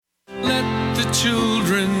the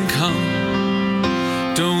children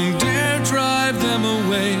come. Don't dare drive them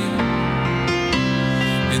away.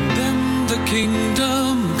 In them the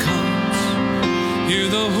kingdom comes. Hear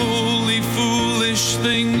the holy, foolish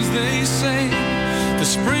things they say. The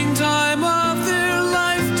springtime of their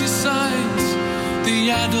life decides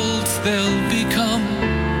the adults they'll become.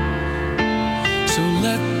 So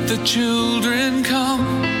let the children come.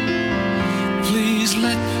 Please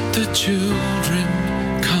let the children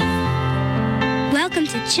come. Welcome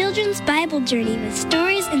to Children's Bible Journey with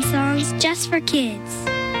stories and songs just for kids.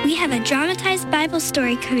 We have a dramatized Bible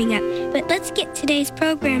story coming up, but let's get today's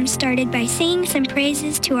program started by singing some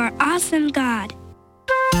praises to our awesome God.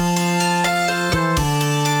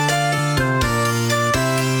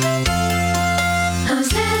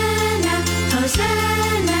 Hosanna,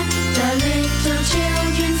 Hosanna, the little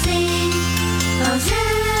children sing.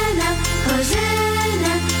 Hosanna,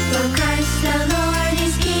 Hosanna, for Christ the Lord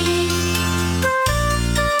is King.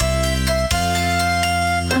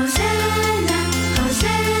 Hosanna,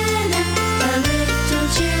 Hosanna, the little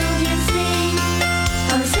children sing.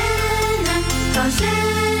 Hosanna,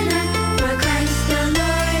 Hosanna, for Christ the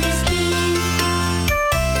Lord is King.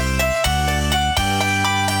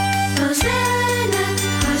 Hosanna,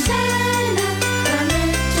 Hosanna, the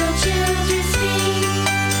little children sing.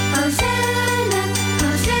 Hosanna,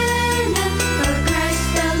 Hosanna, for Christ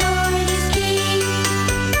the Lord is King.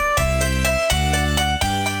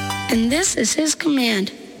 And this is his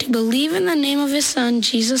command, to believe in the name of his Son,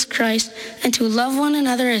 Jesus Christ, and to love one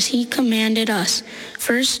another as he commanded us.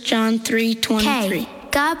 1 John 3:23. K.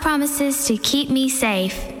 God promises to keep me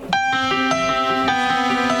safe.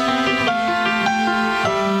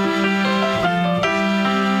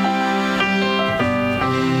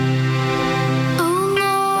 Oh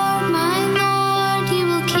Lord, my Lord, you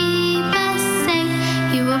will keep us safe.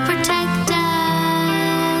 You will protect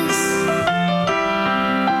us.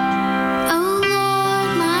 Oh Lord,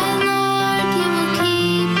 my Lord, you will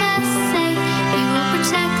keep us safe. You will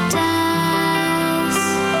protect us.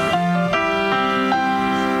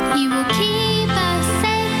 You will keep us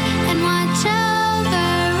safe and watch over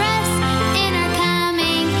us in our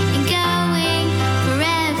coming and going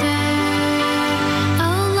forever.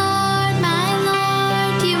 Oh Lord, my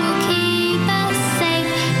Lord, you will keep us safe.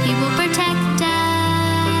 You will protect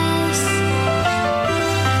us.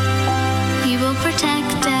 You will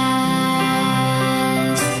protect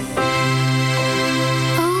us.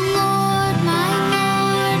 Oh Lord, my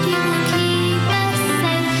Lord, you will keep us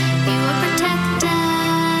safe. You will protect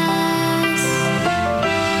us.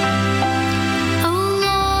 Oh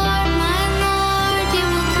Lord, my Lord, you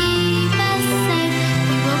will keep us safe.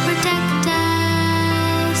 You will protect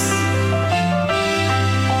us.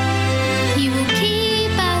 You will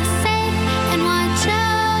keep us safe and watch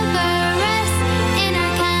over us in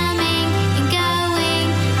our coming and going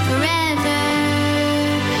forever.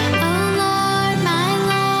 Oh Lord, my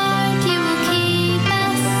Lord, you will keep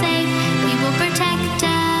us safe. You will protect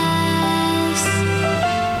us.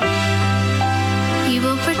 You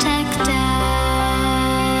will protect us.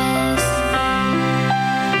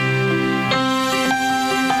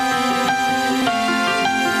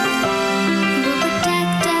 You will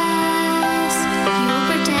protect us. You will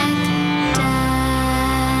protect us.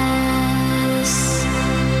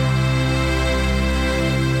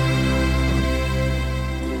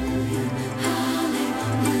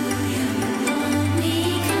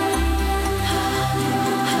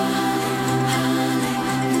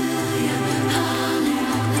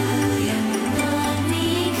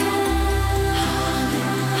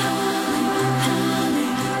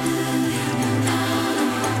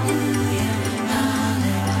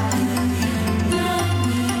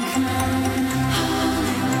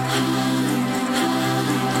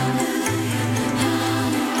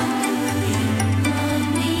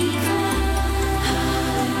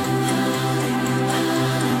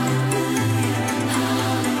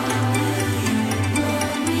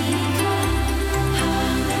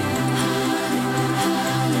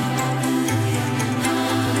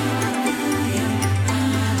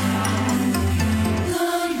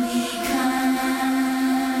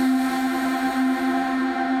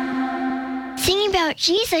 Singing about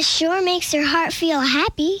Jesus sure makes your heart feel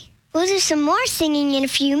happy. We'll do some more singing in a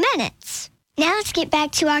few minutes. Now let's get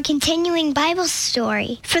back to our continuing Bible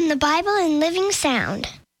story from the Bible in Living Sound.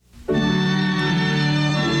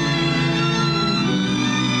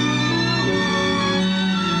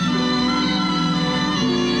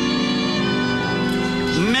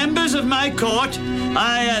 Members of my court,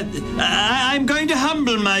 I'm going to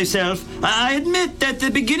humble myself. I admit that the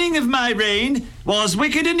beginning of my reign was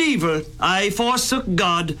wicked and evil. I forsook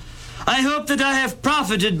God. I hope that I have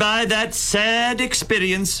profited by that sad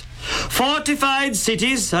experience. Fortified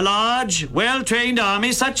cities, a large, well-trained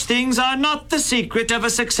army, such things are not the secret of a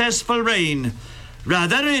successful reign.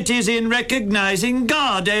 Rather, it is in recognizing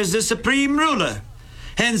God as the supreme ruler.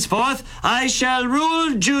 Henceforth, I shall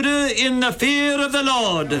rule Judah in the fear of the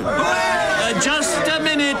Lord. Just a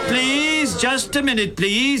minute, please. Just a minute,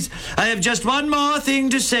 please. I have just one more thing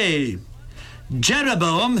to say.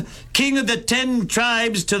 Jeroboam, king of the 10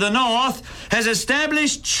 tribes to the north, has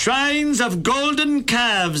established shrines of golden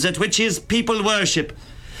calves at which his people worship.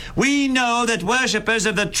 We know that worshippers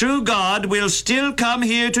of the true God will still come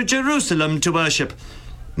here to Jerusalem to worship.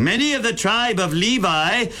 Many of the tribe of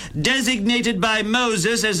Levi, designated by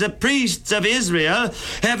Moses as the priests of Israel,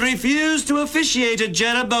 have refused to officiate at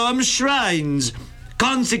Jeroboam's shrines.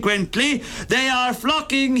 Consequently, they are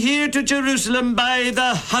flocking here to Jerusalem by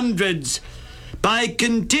the hundreds. By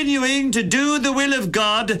continuing to do the will of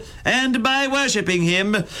God and by worshipping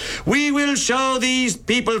Him, we will show these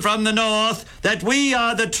people from the north that we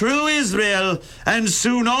are the true Israel, and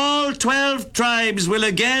soon all 12 tribes will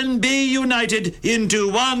again be united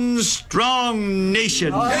into one strong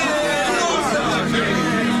nation.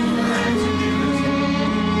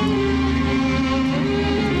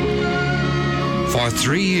 For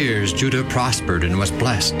 3 years Judah prospered and was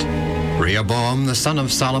blessed. Rehoboam, the son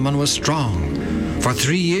of Solomon, was strong. For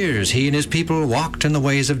 3 years he and his people walked in the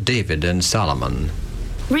ways of David and Solomon.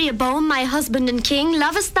 Rehoboam, my husband and king,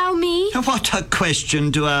 lovest thou me? What a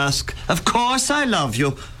question to ask. Of course I love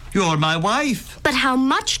you. You're my wife. But how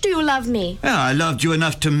much do you love me? I loved you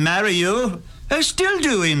enough to marry you. I still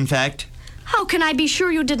do, in fact. How can I be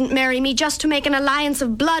sure you didn't marry me just to make an alliance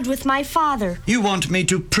of blood with my father? You want me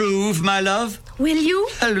to prove my love? Will you?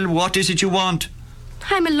 What is it you want?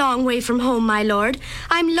 I'm a long way from home, my lord.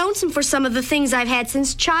 I'm lonesome for some of the things I've had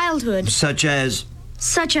since childhood. Such as?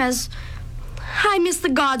 Such as... I miss the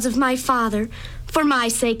gods of my father. For my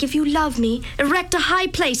sake, if you love me, erect a high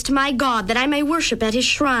place to my God that I may worship at his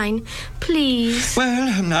shrine. Please.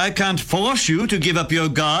 Well, I can't force you to give up your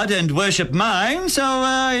God and worship mine, so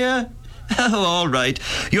all right.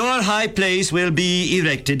 Your high place will be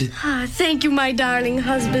erected. Thank you, my darling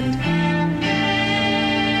husband.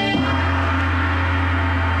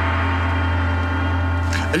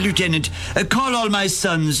 Lieutenant, call all my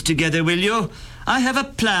sons together, will you? I have a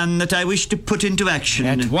plan that I wish to put into action.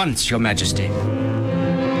 At once, Your Majesty.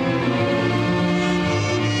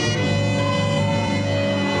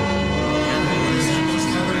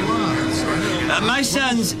 My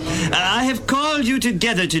sons, I have called you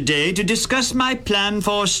together today to discuss my plan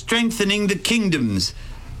for strengthening the kingdoms.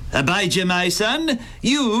 Abijah, my son,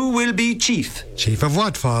 you will be chief. Chief of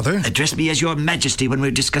what, Father? Address me as Your Majesty when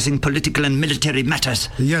we're discussing political and military matters.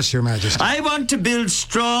 Yes, Your Majesty. I want to build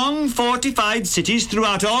strong, fortified cities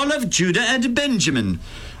throughout all of Judah and Benjamin.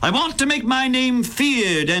 I want to make my name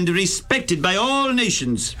feared and respected by all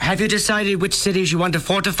nations. Have you decided which cities you want to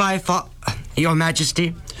fortify for Your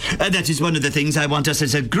Majesty? That is one of the things I want us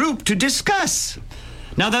as a group to discuss.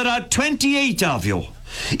 Now, there are 28 of you.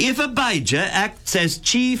 If Abijah acts as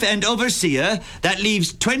chief and overseer, that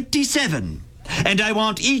leaves 27. And I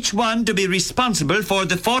want each one to be responsible for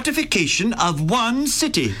the fortification of one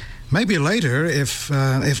city. Maybe later, if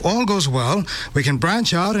all goes well, we can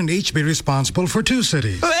branch out and each be responsible for 2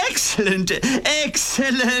 cities. Oh, excellent!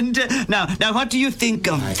 Excellent! Now, what do you think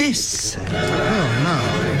of this? Oh,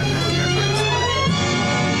 no.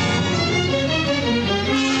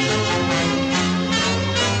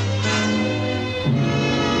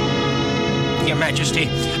 Your Majesty,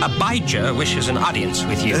 Abijah wishes an audience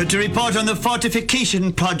with you. To report on the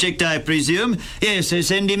fortification project, I presume. Yes,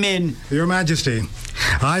 send him in. Your Majesty,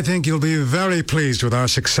 I think you'll be very pleased with our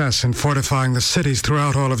success in fortifying the cities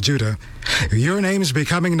throughout all of Judah. Your name is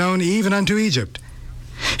becoming known even unto Egypt.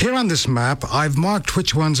 Here on this map, I've marked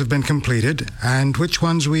which ones have been completed and which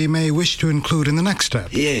ones we may wish to include in the next step.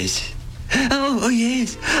 Yes. Oh,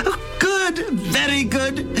 yes. Oh, good. Very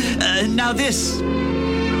good. Now this.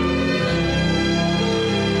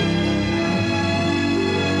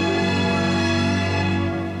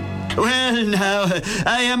 Well, now,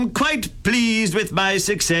 I am quite pleased with my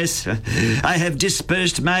success. I have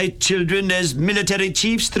dispersed my children as military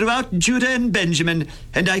chiefs throughout Judah and Benjamin,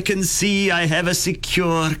 and I can see I have a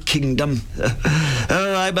secure kingdom.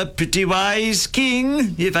 Oh, I'm a pretty wise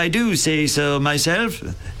king, if I do say so myself.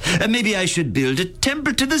 Maybe I should build a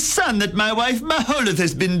temple to the sun that my wife Maholeth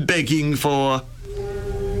has been begging for.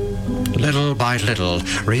 Little by little,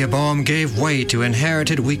 Rehoboam gave way to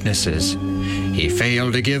inherited weaknesses. He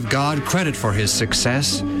failed to give God credit for his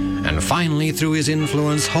success, and finally threw his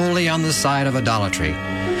influence wholly on the side of idolatry.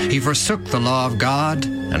 He forsook the law of God,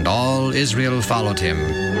 and all Israel followed him.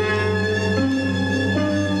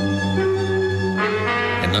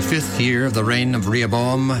 In the 5th year of the reign of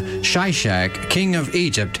Rehoboam, Shishak, king of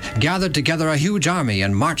Egypt, gathered together a huge army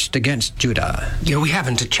and marched against Judah. Yeah, we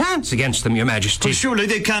haven't a chance against them, Your Majesty. Well, surely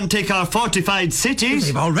they can't take our fortified cities.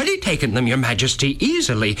 They've already taken them, Your Majesty,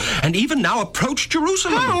 easily, and even now approached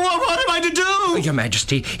Jerusalem. Oh, what am I to do? Your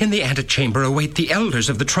Majesty, in the antechamber await the elders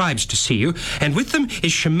of the tribes to see you, and with them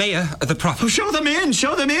is Shemaiah the prophet. Oh, show them in,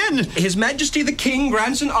 show them in. His Majesty the King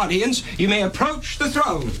grants an audience. You may approach the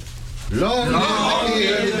throne.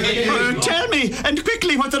 Tell me, and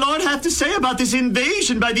quickly, what the Lord hath to say about this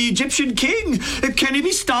invasion by the Egyptian king. Can he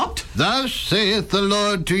be stopped? Thus saith the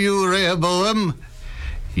Lord to you, Rehoboam,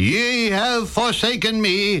 ye have forsaken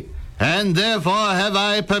me, and therefore have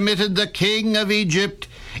I permitted the king of Egypt,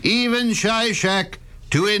 even Shishak,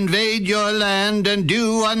 to invade your land and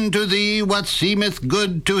do unto thee what seemeth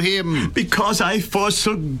good to him. Because I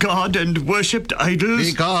forsook God and worshipped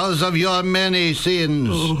idols? Because of your many sins.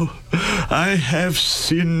 Oh, I have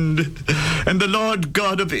sinned, and the Lord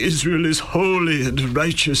God of Israel is holy and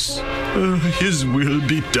righteous. His will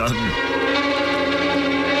be done.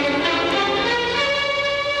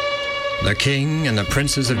 The king and the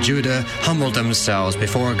princes of Judah humbled themselves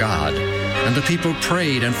before God, and the people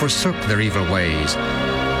prayed and forsook their evil ways.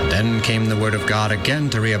 Then came the word of God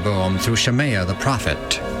again to Rehoboam through Shemaiah the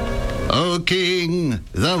prophet. O king,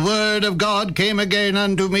 the word of God came again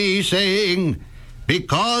unto me, saying,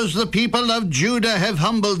 because the people of Judah have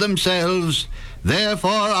humbled themselves,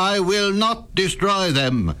 therefore I will not destroy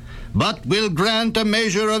them, but will grant a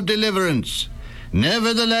measure of deliverance.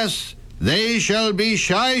 Nevertheless, they shall be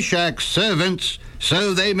Shishak's servants,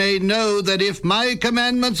 so they may know that if my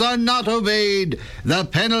commandments are not obeyed, the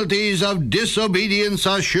penalties of disobedience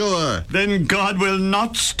are sure. Then God will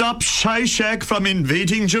not stop Shishak from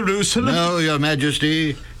invading Jerusalem? No, Your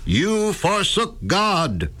Majesty. You forsook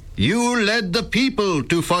God. You led the people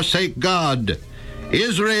to forsake God.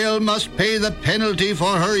 Israel must pay the penalty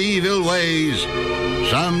for her evil ways.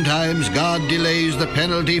 Sometimes God delays the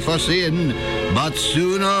penalty for sin, but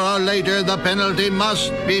sooner or later the penalty must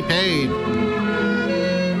be paid.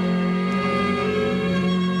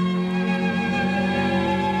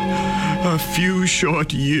 A few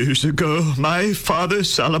short years ago, my father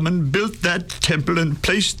Solomon built that temple and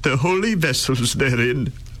placed the holy vessels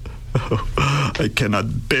therein. Oh, I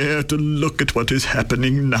cannot bear to look at what is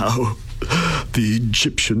happening now. The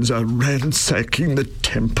Egyptians are ransacking the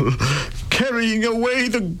temple, carrying away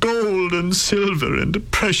the gold and silver and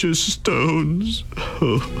precious stones.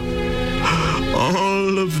 Oh,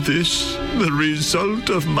 all of this, the result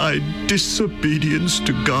of my disobedience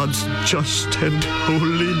to God's just and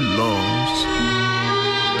holy laws.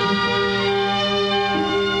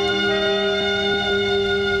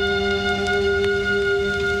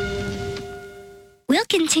 We'll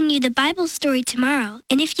continue the Bible story tomorrow,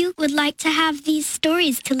 and if you would like to have these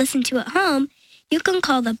stories to listen to at home, you can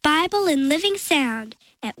call the Bible in Living Sound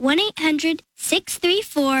at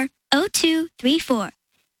 1-800-634-0234.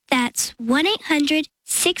 That's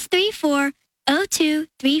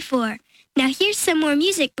 1-800-634-0234. Now here's some more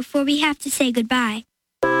music before we have to say goodbye.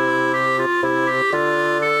 The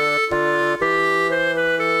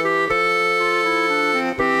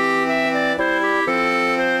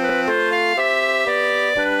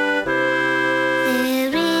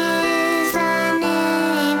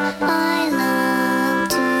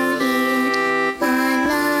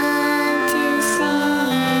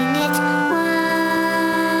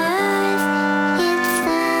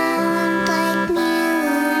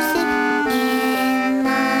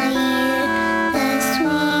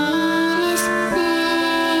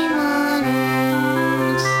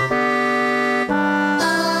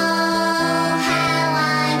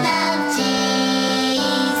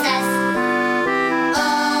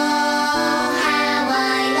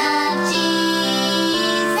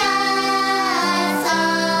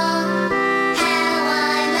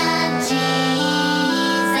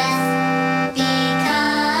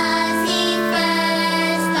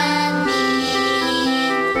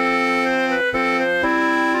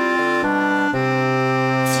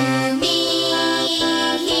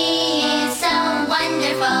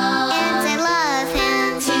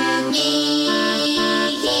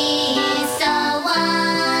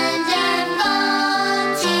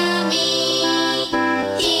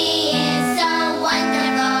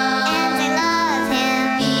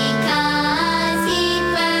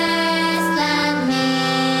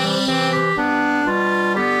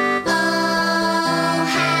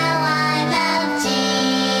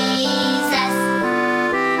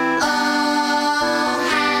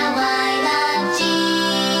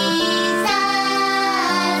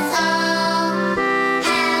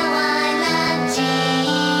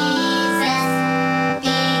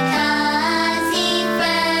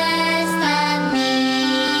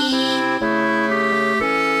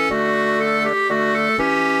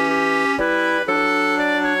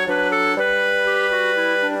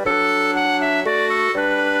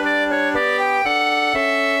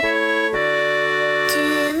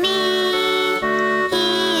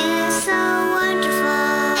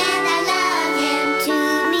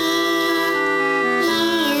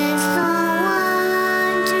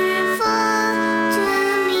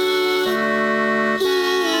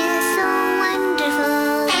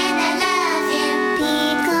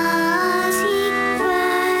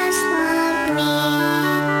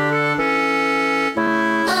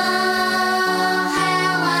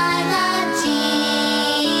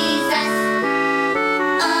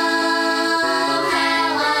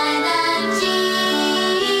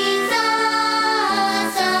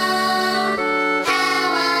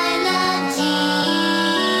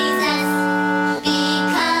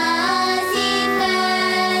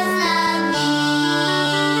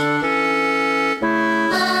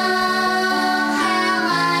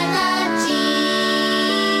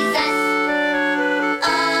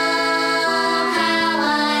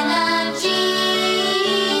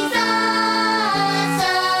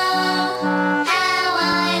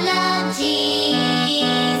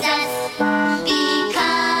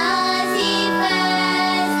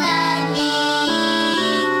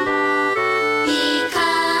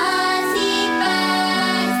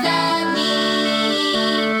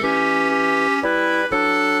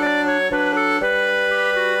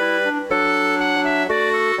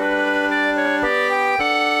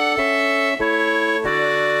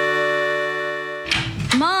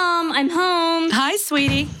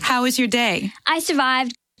sweetie. How was your day? I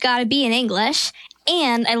survived, got a B in English,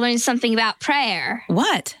 and I learned something about prayer.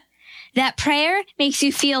 What? That prayer makes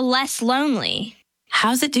you feel less lonely.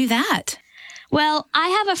 How's it do that? Well, I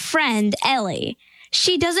have a friend, Ellie.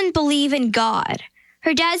 She doesn't believe in God.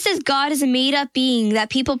 Her dad says God is a made-up being that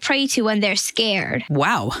people pray to when they're scared.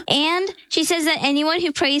 Wow. And she says that anyone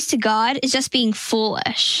who prays to God is just being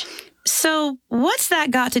foolish. So, what's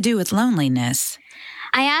that got to do with loneliness?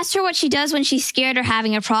 I asked her what she does when she's scared or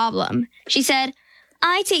having a problem. She said,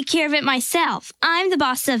 I take care of it myself. I'm the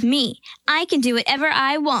boss of me. I can do whatever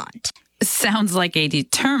I want. Sounds like a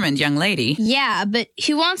determined young lady. Yeah, but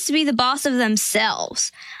who wants to be the boss of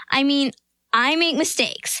themselves? I mean, I make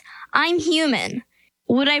mistakes. I'm human.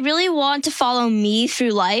 Would I really want to follow me through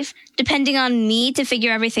life, depending on me to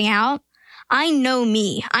figure everything out? I know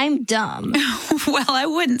me. I'm dumb. Well, I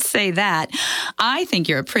wouldn't say that. I think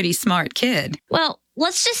you're a pretty smart kid. Well,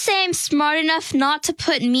 let's just say I'm smart enough not to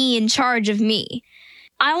put me in charge of me.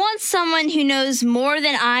 I want someone who knows more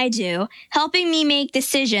than I do, helping me make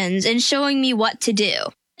decisions and showing me what to do.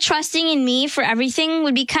 Trusting in me for everything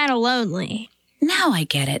would be kind of lonely. Now I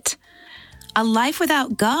get it. A life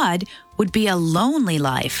without God would be a lonely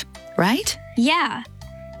life, right? Yeah.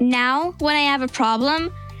 Now, when I have a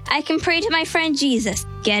problem, I can pray to my friend Jesus.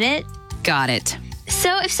 Get it? Got it.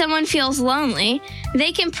 So if someone feels lonely,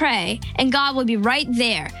 they can pray, and God will be right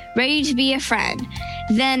there, ready to be a friend.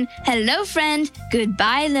 Then, hello, friend.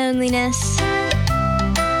 Goodbye, loneliness.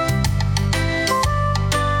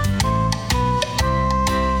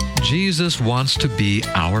 Jesus wants to be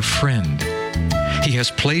our friend. He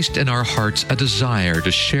has placed in our hearts a desire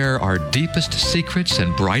to share our deepest secrets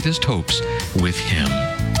and brightest hopes with Him.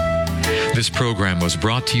 This program was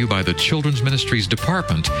brought to you by the Children's Ministries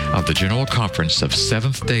Department of the General Conference of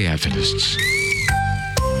Seventh-day Adventists.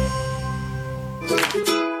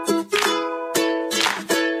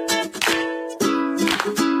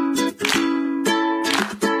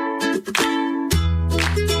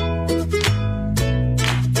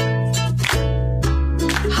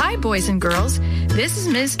 Hi, boys and girls. This is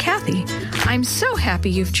Ms. Kathy. I'm so happy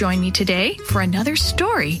you've joined me today for another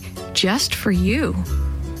story just for you.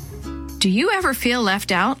 Do you ever feel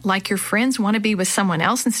left out, like your friends want to be with someone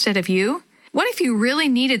else instead of you? What if you really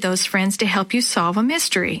needed those friends to help you solve a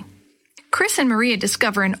mystery? Chris and Maria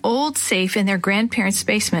discover an old safe in their grandparents'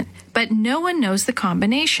 basement, but no one knows the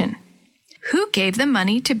combination. Who gave them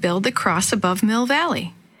money to build the cross above Mill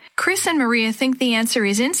Valley? Chris and Maria think the answer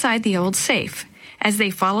is inside the old safe. As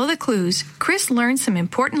they follow the clues, Chris learns some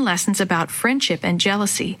important lessons about friendship and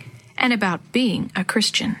jealousy, and about being a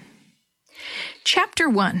Christian. Chapter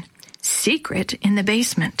 1. Secret in the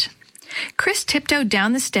Basement. Chris tiptoed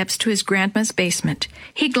down the steps to his grandma's basement.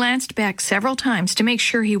 He glanced back several times to make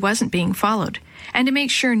sure he wasn't being followed, and to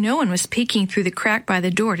make sure no one was peeking through the crack by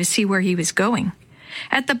the door to see where he was going.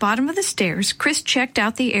 At the bottom of the stairs, Chris checked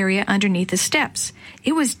out the area underneath the steps.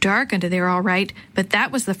 It was dark under there all right, but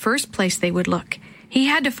that was the first place they would look. He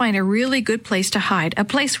had to find a really good place to hide, a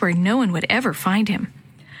place where no one would ever find him.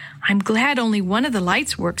 I'm glad only one of the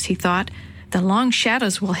lights works, he thought. The long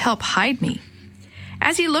shadows will help hide me.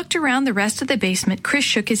 As he looked around the rest of the basement, Chris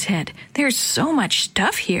shook his head. There's so much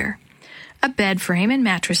stuff here. A bed frame and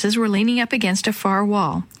mattresses were leaning up against a far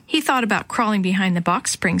wall. He thought about crawling behind the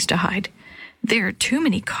box springs to hide. There are too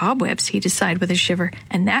many cobwebs, he decided with a shiver,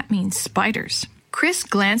 and that means spiders. Chris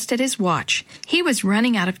glanced at his watch. He was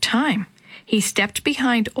running out of time. He stepped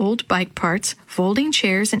behind old bike parts, folding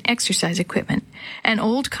chairs, and exercise equipment. An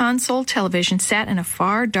old console television sat in a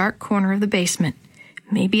far, dark corner of the basement.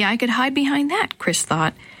 Maybe I could hide behind that, Chris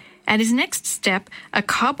thought. At his next step, a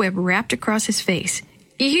cobweb wrapped across his face.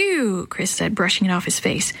 Ew, Chris said, brushing it off his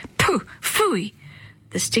face. Pooh, phooey.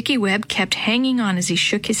 The sticky web kept hanging on as he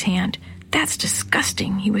shook his hand. That's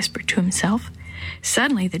disgusting, he whispered to himself.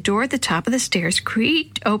 Suddenly, the door at the top of the stairs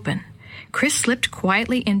creaked open. Chris slipped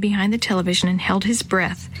quietly in behind the television and held his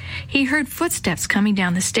breath. He heard footsteps coming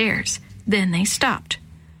down the stairs. Then they stopped.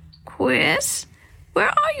 Chris? Where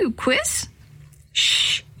are you, Chris?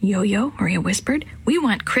 Shh, Yo-Yo, Maria whispered. We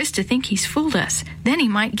want Chris to think he's fooled us. Then he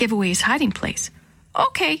might give away his hiding place.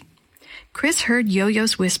 Okay. Chris heard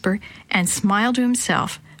Yo-Yo's whisper and smiled to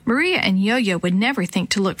himself. Maria and Yo-Yo would never think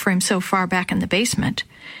to look for him so far back in the basement.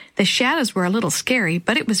 The shadows were a little scary,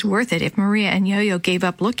 but it was worth it if Maria and Yo-Yo gave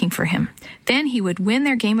up looking for him. Then he would win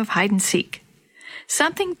their game of hide-and-seek.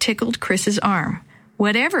 Something tickled Chris's arm.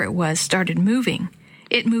 Whatever it was started moving.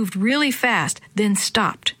 It moved really fast, then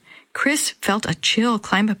stopped. Chris felt a chill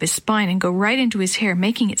climb up his spine and go right into his hair,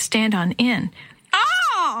 making it stand on end.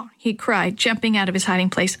 Ah! he cried, jumping out of his hiding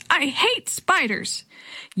place. I hate spiders.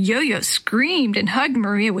 Yo-Yo screamed and hugged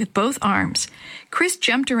Maria with both arms. Chris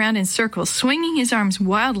jumped around in circles, swinging his arms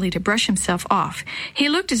wildly to brush himself off. He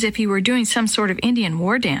looked as if he were doing some sort of Indian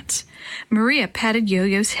war dance. Maria patted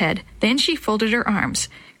Yo-Yo's head. Then she folded her arms.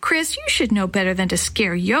 Chris, you should know better than to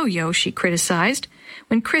scare Yo-Yo, she criticized.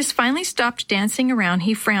 When Chris finally stopped dancing around,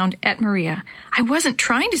 he frowned at Maria. I wasn't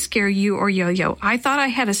trying to scare you or Yo-Yo. I thought I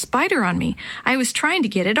had a spider on me. I was trying to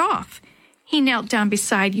get it off. He knelt down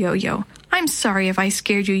beside Yo-Yo. I'm sorry if I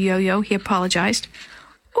scared you, Yo-Yo, he apologized.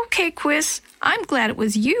 Okay, Chris, I'm glad it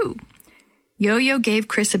was you. Yo-Yo gave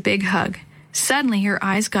Chris a big hug. Suddenly her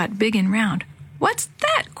eyes got big and round. What's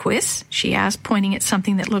that, Chris? She asked, pointing at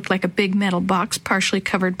something that looked like a big metal box partially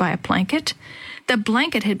covered by a blanket. The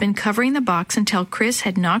blanket had been covering the box until Chris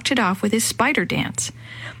had knocked it off with his spider dance.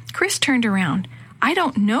 Chris turned around. I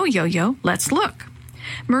don't know, Yo-Yo. Let's look.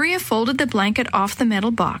 Maria folded the blanket off the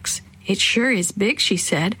metal box. It sure is big, she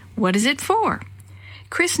said. What is it for?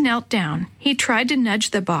 Chris knelt down. He tried to nudge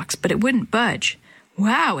the box, but it wouldn't budge.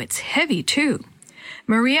 Wow, it's heavy, too.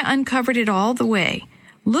 Maria uncovered it all the way.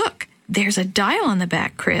 Look, there's a dial on the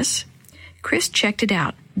back, Chris. Chris checked it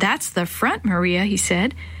out. That's the front, Maria, he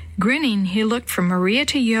said. Grinning, he looked from Maria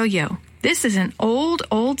to Yo-Yo. This is an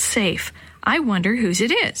old safe. I wonder whose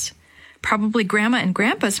it is. Probably Grandma and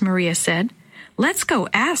Grandpa's, Maria said. Let's go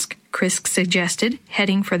ask, Chris suggested,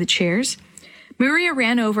 heading for the chairs. Maria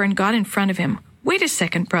ran over and got in front of him. Wait a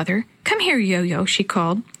second, brother. Come here, Yo-Yo, she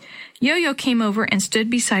called. Yo-Yo came over and stood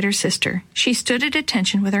beside her sister. She stood at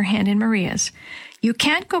attention with her hand in Maria's. You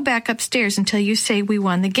can't go back upstairs until you say we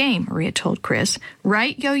won the game, Maria told Chris.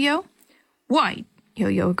 Right, Yo-Yo? Right,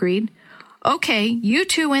 Yo-Yo agreed. Okay, you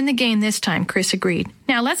two win the game this time, Chris agreed.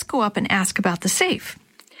 Now let's go up and ask about the safe.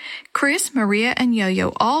 Chris, Maria, and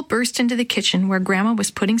Yo-Yo all burst into the kitchen where Grandma was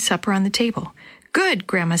putting supper on the table. Good,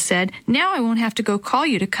 Grandma said. Now I won't have to go call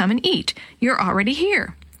you to come and eat. You're already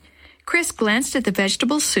here. Chris glanced at the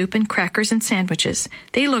vegetable soup and crackers and sandwiches.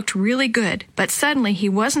 They looked really good, but suddenly he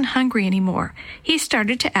wasn't hungry anymore. He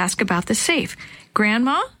started to ask about the safe.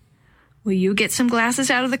 Grandma? Will you get some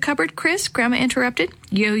glasses out of the cupboard, Chris? Grandma interrupted.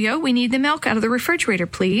 Yo-Yo, we need the milk out of the refrigerator,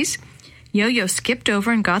 please. Yo-Yo skipped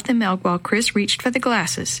over and got the milk while Chris reached for the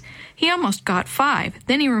glasses. He almost got 5.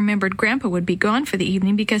 Then he remembered Grandpa would be gone for the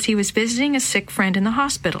evening because he was visiting a sick friend in the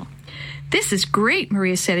hospital. This is great,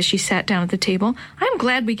 Maria said as she sat down at the table. I'm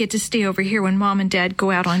glad we get to stay over here when Mom and Dad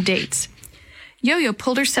go out on dates. Yo-Yo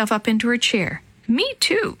pulled herself up into her chair. Me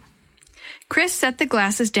too. Chris set the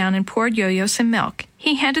glasses down and poured Yo-Yo some milk.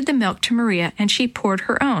 He handed the milk to Maria, and she poured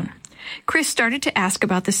her own. Chris started to ask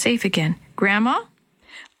about the safe again. Grandma?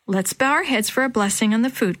 Let's bow our heads for a blessing on the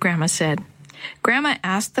food, Grandma said. Grandma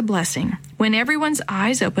asked the blessing. When everyone's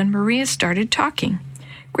eyes opened, Maria started talking.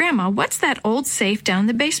 Grandma, what's that old safe down in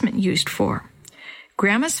the basement used for?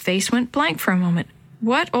 Grandma's face went blank for a moment.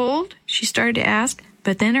 What old? She started to ask,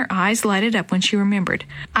 but then her eyes lighted up when she remembered.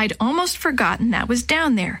 I'd almost forgotten that was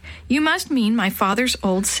down there. You must mean my father's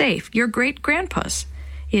old safe, your great-grandpa's.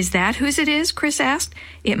 Is that whose it is? Chris asked.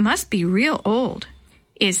 It must be real old.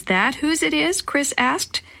 Is that whose it is? Chris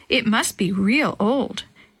asked. It must be real old.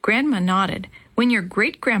 Grandma nodded. When your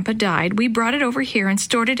great-grandpa died, we brought it over here and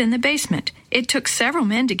stored it in the basement. It took several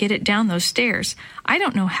men to get it down those stairs. I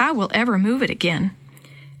don't know how we'll ever move it again.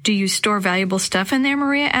 Do you store valuable stuff in there?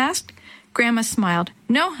 Maria asked. Grandma smiled.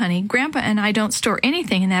 No, honey, Grandpa and I don't store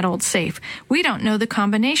anything in that old safe. We don't know the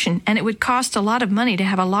combination, and it would cost a lot of money to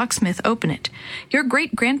have a locksmith open it. Your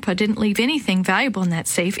great-grandpa didn't leave anything valuable in that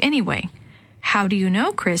safe anyway. How do you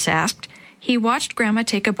know? Chris asked. He watched Grandma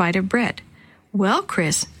take a bite of bread. Well,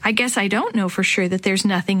 Chris, I guess I don't know for sure that there's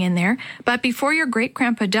nothing in there, but before your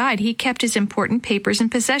great-grandpa died, he kept his important papers and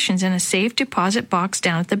possessions in a safe deposit box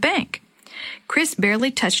down at the bank. Chris barely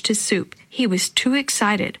touched his soup. He was too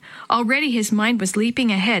excited. Already his mind was leaping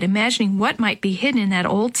ahead, imagining what might be hidden in that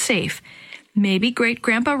old safe. Maybe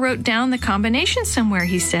great-grandpa wrote down the combination somewhere,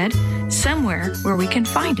 he said. Somewhere where we can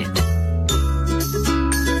find it.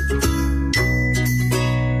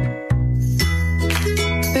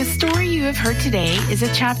 The story you have heard today is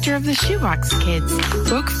a chapter of the Shoebox Kids,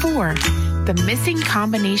 Book 4, The Missing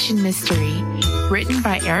Combination Mystery, written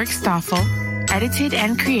by Eric Stoffel, edited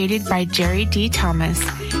and created by Jerry D. Thomas,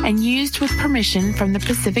 and used with permission from the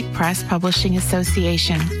Pacific Press Publishing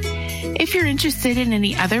Association. If you're interested in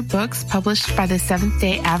any other books published by the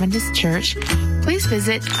Seventh-day Adventist Church, please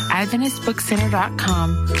visit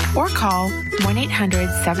AdventistBookCenter.com or call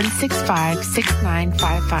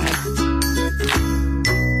 1-800-765-6955.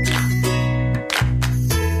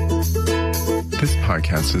 This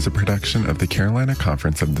podcast is a production of the Carolina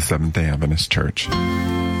Conference of the Seventh-day Adventist Church.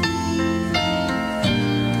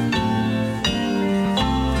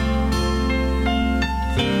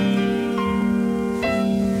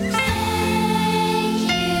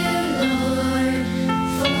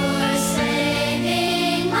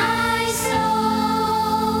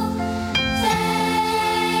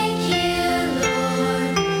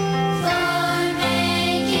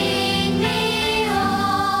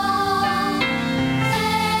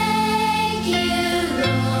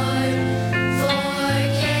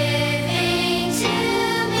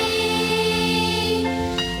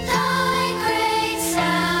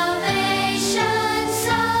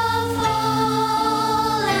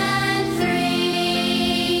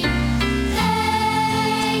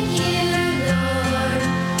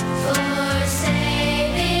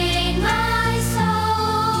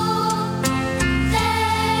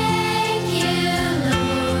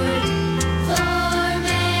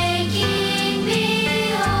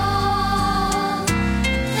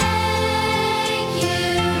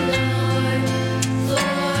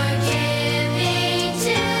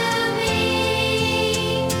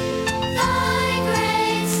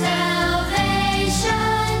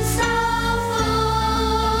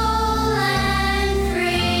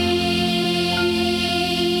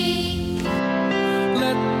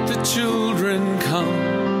 the children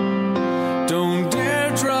come. Don't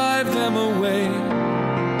dare drive them away.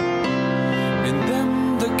 In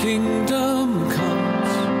them the kingdom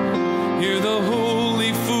comes. Hear the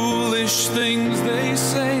holy, foolish things they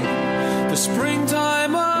say. The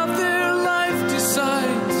springtime of their life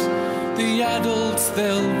decides the adults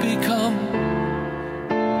they'll become.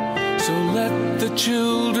 So let the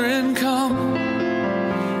children come.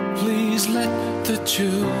 Please let the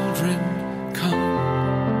children come.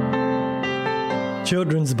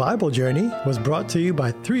 Children's Bible Journey was brought to you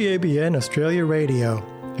by 3ABN Australia Radio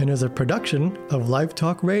and is a production of Live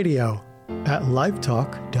Talk Radio at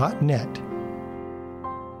livetalk.net.